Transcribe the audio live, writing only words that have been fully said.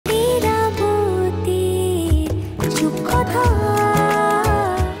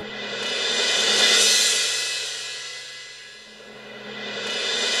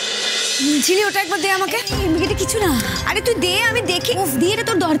ঝিলি ওটা একবার দে আমাকে। এটা কিছু না। আরে তুই দে, আমি দেখি। উফ দিয়ে, এটা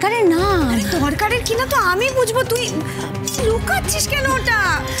তোর দরকারের না। আরে দরকারের কিনা তো আমি বুঝবো, তুই লুকাচ্ছিস কেন ওটা?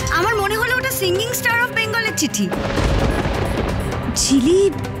 আমার মনে হলো ওটা সিঙ্গিং স্টার অফ বেঙ্গলের চিঠি। ঝিলি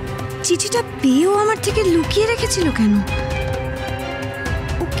চিঠিটা পেয়েও আমার থেকে লুকিয়ে রেখেছিল কেন?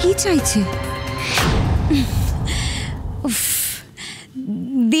 ও কি চাইছে? উফ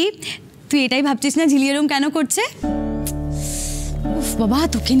দীপ, তুই এটাই ভাবছিস না ঝিলি এরম কেন করছে? উফ বাবা,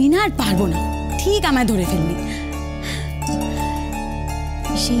 তোকে নিয়ে না আর পারবো না। ঠিক আমায় ধরে ফেললি।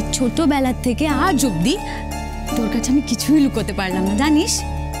 সেই ছোটবেলার থেকে আজ অব্দি তোর কাছে আমি কিছুই লুকোতে পারলাম না, জানিস?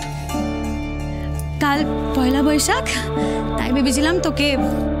 কাল পয়লা বৈশাখ, তাই ভেবেছিলাম তোকে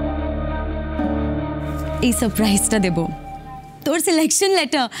এই সারপ্রাইজটা দেব, তোর সিলেকশন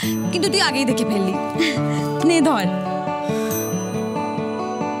লেটার, কিন্তু তুই আগেই দেখে ফেললি। নে ধর।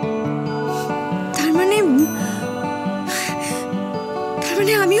 তার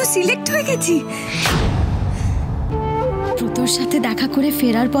মানে আমিও সিলেক্ট হয়ে গেছি। তোর সাথে দেখা করে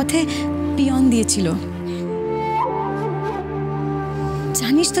ফেরার পথে পিয়ন দিয়েছিল,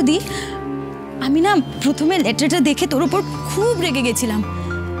 জানিস তো দি। আমি না প্রথমে লেটারটা দেখে তোর উপর খুব রেগে গেছিলাম।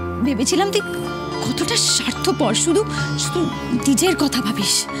 ভেবেছিলাম তুই কতটা স্বার্থপর, শুধু শুধু নিজের কথা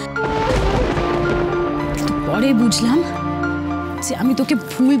ভাবিস। কিন্তু পরে বুঝলাম যে আমি তোকে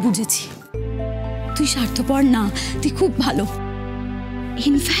ভুল বুঝেছি। তুই স্বার্থপর না, তুই খুব ভালো।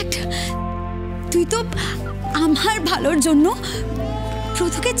 ইনফ্যাক্ট তুই তো আমার ভালোর জন্য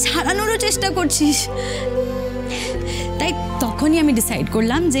প্রথমকে ছাড়ানোরও চেষ্টা করছিস। তাই তখনই আমি ডিসাইড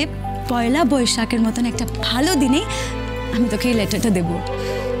করলাম যে পয়লা বৈশাখের মতন একটা ভালো দিনে আমি তোকে এই লেটারটা দেবো,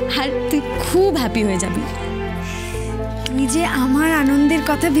 আর তুই খুব হ্যাপি হয়ে যাবি। তুই যে আমার আনন্দের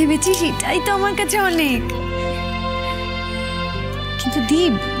কথা ভেবেছিস এটাই তো আমার কাছে অনেক। কিন্তু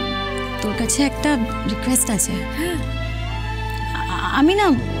দীপ, তোর কাছে একটা রিকোয়েস্ট আছে। আমি না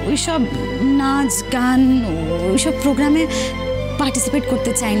ওইসব নাচ গান ওইসব প্রোগ্রামে পার্টিসিপেট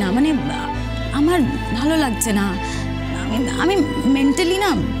করতে চাই না। মানে আমার ভালো লাগছে না। আমি মেন্টালি না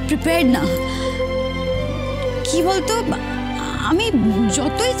প্রিপেয়ার্ড না। কি বলতো, আমি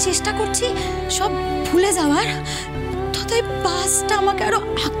যতই চেষ্টা করছি সব ভুলে যাওয়ার, ততই পাস্টটা আমাকে আরো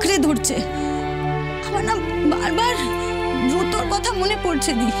আঁকড়ে ধরছে। আমার না বারবার ব্রতর কথা মনে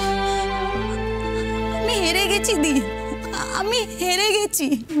পড়ছে। দি, আমি হেরে গেছি। দি, আমি হেরে গেছি।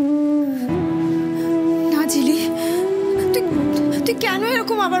 না ঝিলি, তুই কেন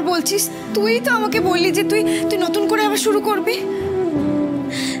এরকম আবার বলছিস? তুই তো আমাকে বললি যে তুই নতুন করে আবার শুরু করবি।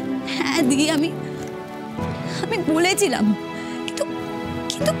 হ্যাঁ দি, আমি বলেছিলাম, কিন্তু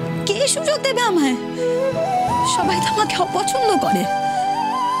কিন্তু কে সুযোগ দেবে আমায়? সবাই তো আমাকে অপছন্দ করে।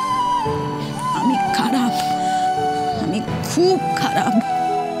 আমি খারাপ, আমি খুব খারাপ।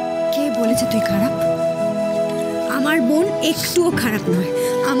 কে বলেছে তুই খারাপ? আমার বোন একটুও খারাপ নয়।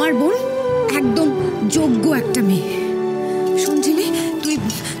 আমার বোন একদম যোগ্য একটা মেয়ে। শুনছিলি,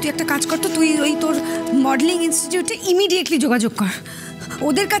 তুই একটা কাজ কর তো, তুই ওই তোর মডেলিং ইনস্টিটিউটে ইমিডিয়েটলি যোগাযোগ কর।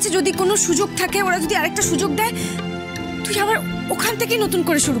 ওদের কাছে যদি কোনো সুযোগ থাকে, ওরা যদি আরেকটা সুযোগ দেয়, তুই আবার ওখান থেকেই নতুন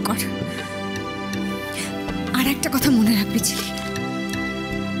করে শুরু কর। আর একটা কথা মনে রাখবি ছিলি,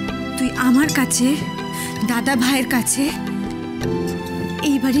 তুই আমার কাছে, দাদা ভাইয়ের কাছে,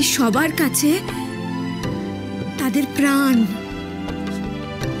 এই বাড়ির সবার কাছে তাদের প্রাণ।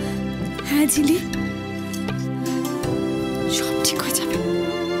 হ্যাঁ ঝিলি, সব ঠিক হয়ে যাবে,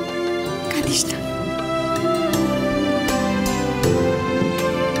 কাঁদিস না।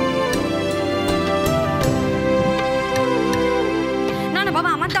 না না বাবা,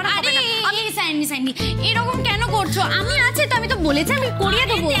 আমার দ্বারা হবে না। আমি সাইনি এরকম কেন করছো? আমি আছি তো, আমি তো বলেছি আমি করিয়ে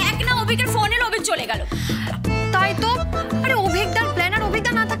দেবো। দেখ না, অভিকের ফোনে অভিক চলে গেল। তাই তো। আরে অভিজ্ঞতার প্ল্যান আর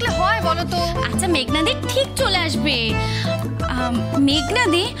অভিজ্ঞতা না থাকলে হয় বলো তো? আচ্ছা মেঘনাদি ঠিক চলে আসবে।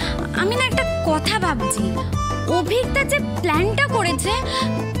 মেঘনাদি, আমি না একটা কথা ভাবছি। অভিজ্ঞতা যে প্ল্যানটা করেছে,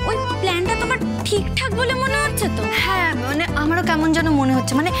 ওই প্ল্যানটা তোমার ঠিকঠাক বলে মনে হচ্ছে তো? হ্যাঁ, মানে আমারও কেমন যেন মনে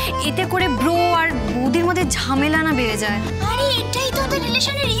হচ্ছে, মানে এতে করে ব্রো আর বৌদির মধ্যে ঝামেলা না বেড়ে যায়। আরে এটাই তো ওদের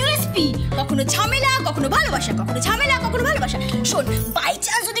রিলেশনের ইউএসপি। কখনো ঝামেলা, কখনো ভালোবাসা, কখনো ঝামেলা, কখনো ভালোবাসা। শোন, বাই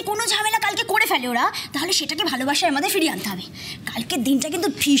চান্স যদি কোনো ঝামেলা কালকে করে ফেলে ওরা, তাহলে সেটাকে ভালোবাসার মধ্যে ফিরিয়ে আনতে হবে। কালকের দিনটা কিন্তু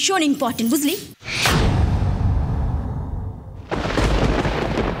ভীষণ ইম্পর্টেন্ট, বুঝলি?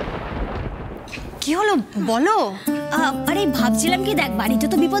 কি হলো বলো? আরে ভাবছিলাম কি, দেখ বাড়িতে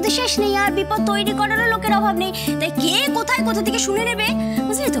তো বিপদের শেষ নেই, আর বিপদ তৈরি করারও লোকের অভাব নেই। তাই কে কোথায় কোথা থেকে শুনে নেবে,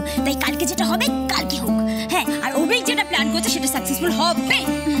 বুঝলি তো? তাই কালকে যেটা হবে কালকে হোক। হ্যাঁ, আর অভিক যেটা প্ল্যান করছে সেটা সাকসেসফুল হবে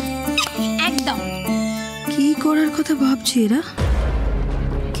একদম। কি করার কথা ভাবছে এরা?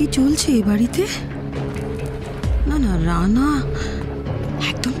 কি চলছে এই বাড়িতে? না না, রানা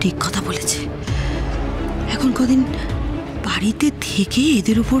একদম ঠিক কথা বলেছে। এখন কদিন বাড়িতে থেকে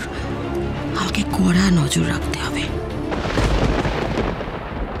এদের উপর আমাকে কড়া নজর রাখতে হবে।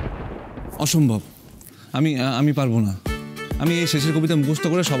 অসম্ভব, আমি পারবো না। আমি এই শেষের কবিতা মুখস্থ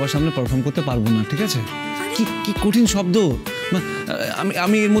করে সবার সামনে পারফর্ম করতে পারবো না, ঠিক আছে? কি কি কঠিন শব্দ,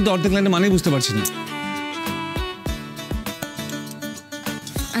 আমি এর মধ্যে অর্ধেক লাইনে মানেই বুঝতে পারছি না।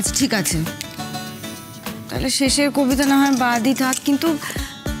 আচ্ছা ঠিক আছে, তাহলে শেষের কবিতা না হয় বাদই থাক, কিন্তু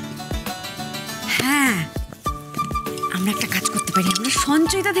হ্যাঁ আমরা একটা কাজ করতে পারি, আমরা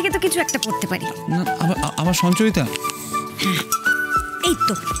সঞ্চয়িতা থেকে তো কিছু একটা পড়তে পারি। না, আবার সঞ্চয়িতা? হ্যাঁ এই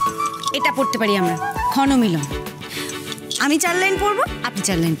তো, এটা পড়তে পারি আমরা, ক্ষণমিলন। আমি 4 লাইন পড়বো, আপনি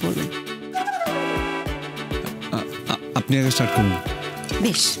 4 লাইন পড়বেন। আপনি আগে স্টার্ট করুন।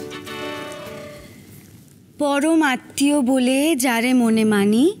 বেশ। পরম আত্মীয় বলে যারে মনে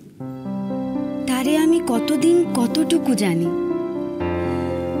মানি, তারে আমি কতদিন কতটুকু জানি।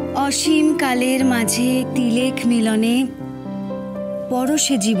 অসীম কালের মাঝে তিলেক মিলনে,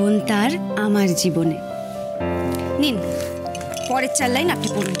 পরশে জীবন তার আমার জীবনে। নিন পরের 4 লাইন আপনি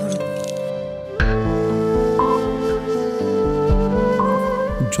পড়ুন, ধরুন।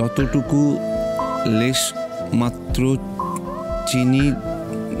 যতটুকু লেশ মাত্র চিনি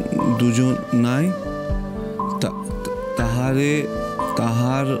দুজন নাই,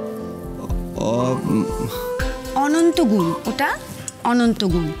 তাহার অনন্ত গুণ, ওটা অনন্ত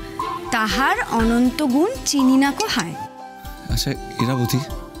গুণ। তাহার অনন্ত গুণ চিনি না কো হায়। আচ্ছা ইরাবতী,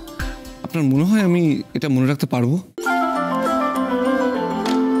 আপনার মনে হয় আমি এটা মনে রাখতে পারবো?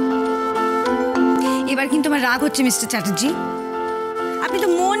 এবার কিন্তু আমার রাগ হচ্ছে মিস্টার চ্যাটার্জি, আপনি তো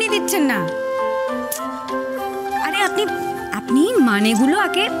মনই দিচ্ছেন না। আরে আপনি মানেগুলো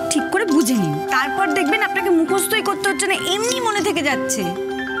আগে ঠিক করে বুঝে নিন, তারপর দেখবেন আপনাকে মুখস্থই করতে হচ্ছে না, এমনি মনে থেকে যাচ্ছে।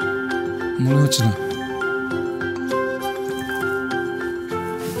 মনে হচ্ছে না।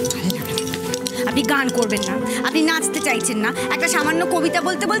 আপনি গান করবেন না, আপনি নাচতে চাইছেন না, একটা সামান্য কবিতা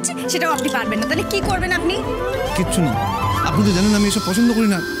বলতে বলছি সেটাও আপনি পারবেন না, তাহলে কি করবেন আপনি? কিচ্ছু না, আপনি তো জানেন আমি এসব পছন্দ করি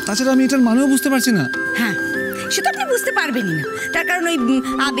না, তাছাড়া আমি এটার মানেও বুঝতে পারছি না। হ্যাঁ সেটা আপনি বুঝতে পারবেনই না, তার কারণ ওই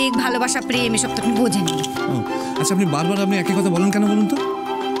আবেগ ভালোবাসা প্রেম এসব তো আপনি বোঝেন না। আচ্ছা আপনি বারবার একই কথা বলেন কেন বলুন তো?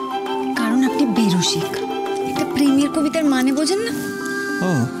 কারণ আপনি বেরসিক, এটা প্রেমের কবিতার মানে বোঝেন না।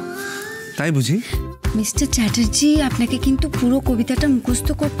 ও তাই বুঝি। মিস্টার চ্যাটার্জি, আপনাকে কিন্তু পুরো কবিতাটা মুখস্থ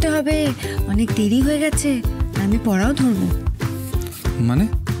করতে হবে, অনেক দেরি হয়ে গেছে, আমি পড়াও ধরবো।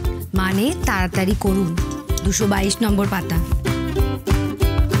 মানে তাড়াতাড়ি করুন, 222 নম্বর পাতা।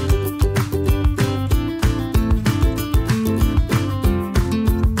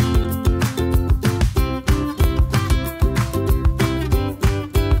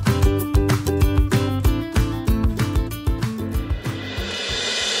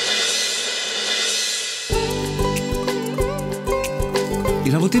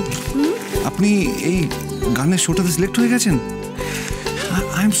 ইরাবতী, আপনি এই গানের শোটাতে সিলেক্ট হয়ে গেছেন।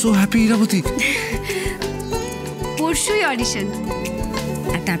 I am so happy Irabati. পরশুই audition,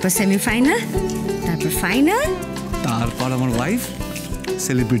 আর তারপর সেমিফাইনাল, তারপর ফাইনাল, তারপর আমার ওয়াইফ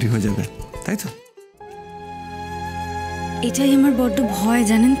সেলিব্রিটি হয়ে যাবে, তাই তো? এটাই আমার বড্ড ভয়,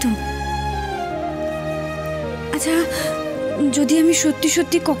 জানেন তো। আচ্ছা যদি আমি সত্যি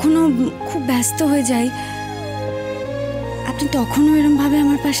সত্যি কখনো খুব ব্যস্ত হয়ে যাই, আপনি তখনও এরকম ভাবে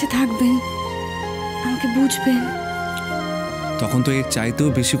আমার পাশে থাকবেন, আমাকে বুঝবেন? তখন তো এর চাইতেও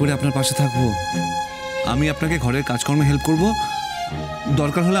বেশি করে আপনার পাশে থাকবো। আমি আপনাকে ঘরের কাজকর্মে হেল্প করব,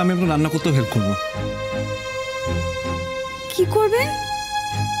 দরকার হলে আমি আপনার রান্না করতেও হেল্প করব। কি করবেন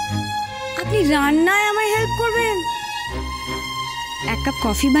আপনি? রান্নায় আমায় হেল্প করবেন? 1 কাপ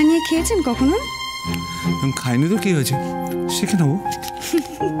কফি বানিয়ে খেয়েছেন কখনো? খাইনি তো কি হয়েছে, শিখে নেবো।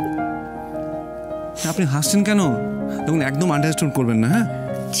 আপনি হাসছেন কেন? দেখুন একদম আন্ডার এস্টিমেট করবেন না। হ্যাঁ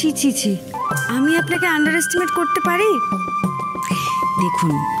ছি ছি ছি, আমি আপনাকে আন্ডার এস্টিমেট করতে পারি?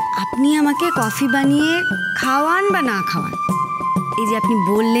 দেখুন, আপনি আমাকে কফি বানিয়ে খাওয়ান বা না খাওয়ান, এই যে আপনি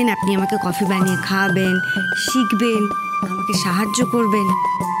বললেন আপনি আমাকে কফি বানিয়ে খাওয়াবেন, শিখবেন, আমাকে সাহায্য করবেন,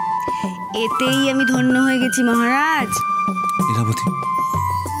 এতেই আমি ধন্য হয়ে গেছি মহারাজ। ইরাবতী,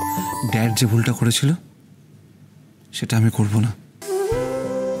 ড্যাড যে ভুলটা করেছিল সেটা আমি করব না।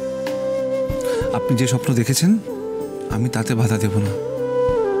 আপনি যে স্বপ্ন দেখেছেন আমি তাতে বাধা দেব না।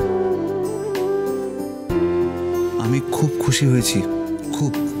 আমি খুব খুশি হয়েছি,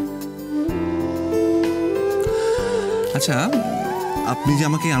 খুব। আচ্ছা আপনি যে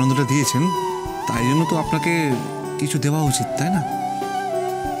আমাকে এই আনন্দটা দিয়েছেন, তাই জন্য তো আপনাকে কিছু দেওয়া উচিত, তাই না?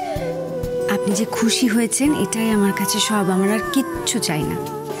 আপনি যে খুশি হয়েছেন এটাই আমার কাছে সব, আমার আর কিচ্ছু চাই না।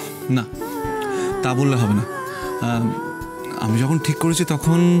 না তা বললে হবে না। আমি যখন ঠিক করেছি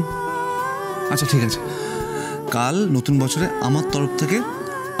তখন, আচ্ছা ঠিক আছে, কাল নতুন বছরে আমার তরফ থেকে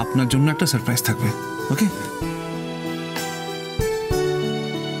আপনার জন্য একটা সারপ্রাইজ থাকবে, ওকে?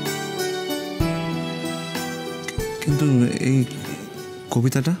 কিন্তু এই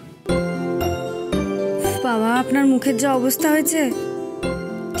কবিতাটা? বাবা, আপনার মুখের যা অবস্থা হয়েছে,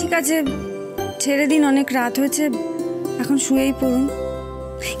 ঠিক আছে ছেড়ে দিন, অনেক রাত হয়েছে, এখন শুয়েই পড়ুন।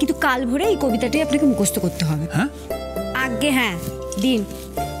 কিন্তু কাল ভোরে এই কবিতাটাই আপনাকে মুখস্থ করতে হবে। হ্যাঁ আগে হ্যাঁ, দিন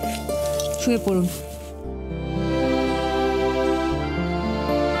শুয়ে পড়ুন।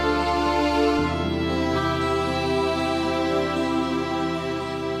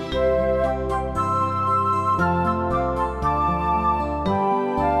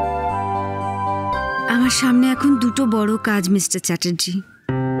 আমার সামনে এখন দুটো বড় কাজ মিস্টার চ্যাটার্জি।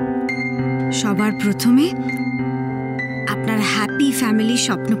 সবার প্রথমে আপনার হ্যাপি ফ্যামিলির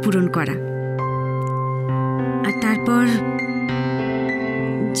স্বপ্ন পূরণ করা, আর তারপর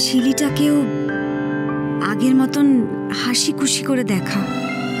ঝিলিটাকেও আগের মতন হাসি খুশি করে দেখা,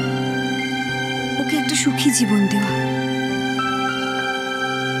 ওকে একটা সুখী জীবন দেওয়া।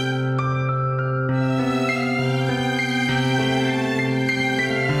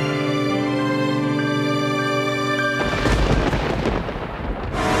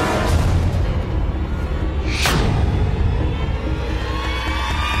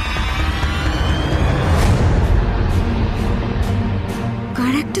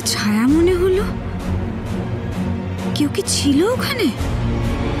 একটা ছায়া মনে হলো, কেউ কি ছিল ওখানে?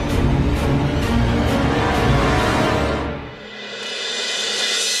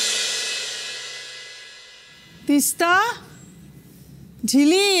 তিস্তা,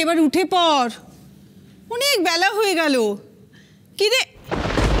 ঝিলি এবার উঠে পড়, অনেক বেলা হয়ে গেল। কি রে,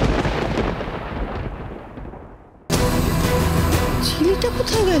 ঝিলিটা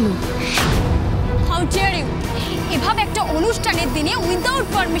কোথায় গেল? How dare you! এভাবে একটা অনুষ্ঠানের দিনে উইদাউট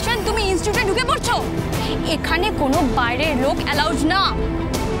পারমিশন তুমি ইনস্টিটিউটে ঢুকে পড়ছো? এখানে কোনো বাইরের লোক অ্যালাউড না।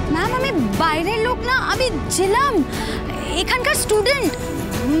 ম্যাম, আমি বাইরের লোক না, আমি ছিলাম এখানকার স্টুডেন্ট,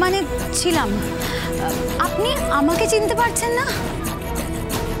 মানে ছিলাম। আপনি আমাকে চিনতে পারছেন না?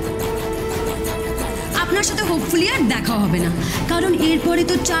 আপনার সাথে হোপফুলি আর দেখা হবে না, কারণ এরপরে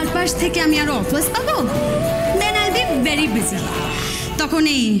তো চারপাশ থেকে আমি আরো অফার্স পাবো। Then I be very busy. তখন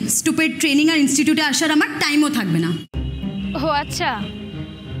এই স্টুপিড ট্রেনিং আর ইনস্টিটিউটে আসার আমার টাইমও থাকবে না। ও আচ্ছা,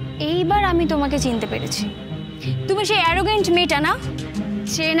 এইবার আমি তোমাকে চিনতে পেরেছি। তুমি সেই অ্যারোগেন্ট মেয়েটা না,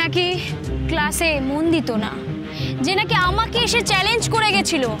 সে নাকি ক্লাসে মন দিত না, যে নাকি আমাকে এসে চ্যালেঞ্জ করে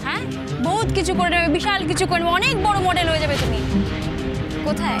গেছিল। হ্যাঁ, বহুত কিছু করে নেবে, বিশাল কিছু করে নেবে, অনেক বড় মডেল হয়ে যাবে তুমি।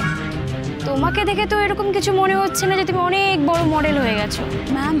 কোথায়? তোমাকে দেখে তো এরকম কিছু মনে হচ্ছে না যে তুমি অনেক বড় মডেল হয়ে গেছো।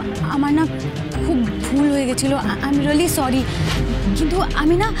 ম্যাম, আমার না খুব ভুল হয়ে গেছিলো, আই এম রিয়েলি সরি। কিন্তু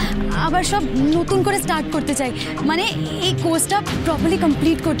আমি না আবার সব নতুন করে স্টার্ট করতে চাই, মানে এই কোর্সটা প্রপারলি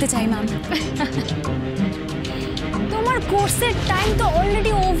কমপ্লিট করতে চাই ম্যাম। তোমার কোর্সের টাইম তো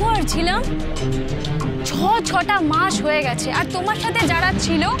অলরেডি ওভার ছিলাম, 6টা মাস হয়ে গেছে। আর তোমার সাথে যারা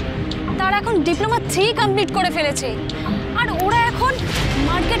ছিল তারা এখন ডিপ্লোমা 3 কমপ্লিট করে ফেলেছে, আর ওরা এখন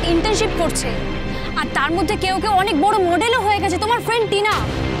মার্কেট ইন্টার্নশিপ করছে। আর তার মধ্যে কেউ কেউ অনেক বড় মডেলও হয়ে গেছে। তোমার ফ্রেন্ড টিনা,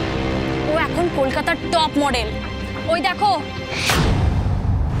 ও এখন কলকাতার টপ মডেল। ওই দেখো,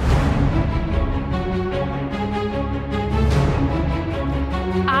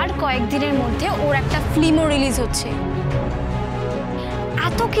 আর কয়েকদিনের মধ্যে ওর একটা ফিল্মও রিলিজ হচ্ছে।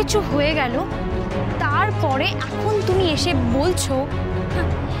 এত কিছু হয়ে গেল, তারপরে এখন তুমি এসে বলছো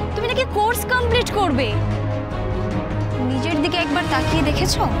তুমি নাকি কোর্স কমপ্লিট করবে। নিজের দিকে একবার তাকিয়ে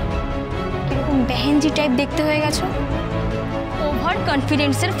দেখেছো কিরকম বেহেনজি টাইপ দেখতে হয়ে গেছো? ওভার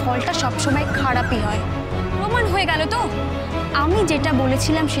কনফিডেন্সের ফলটা সবসময় খারাপই হয়। প্রমাণ হয়ে গেল তো, আমি যেটা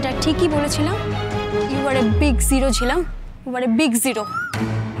বলেছিলাম সেটা ঠিকই বলেছিলাম। You R a big zero ছিলাম, you R a big zero.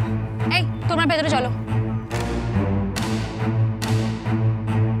 এই, তোমরা ভেতরে চলো।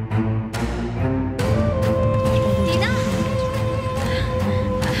 টিনা,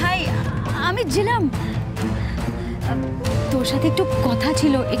 হাই, আমি ছিলাম। তোর সাথে একটু কথা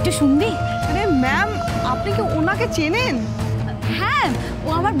ছিল, একটু শুনবি? আরে ম্যাম, আপনি কি ওনাকে চেনেন? হ্যাঁ, ও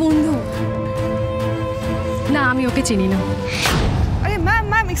আমার বন্ধু। না, আমি ওকে চিনি না। আরে ma'am,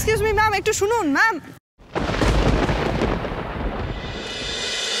 ma'am excuse me ma'am, একটু শুনুন ম্যাম।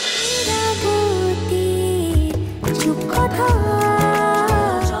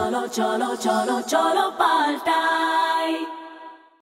 চলো চলো চলো চলো পাল্টাই।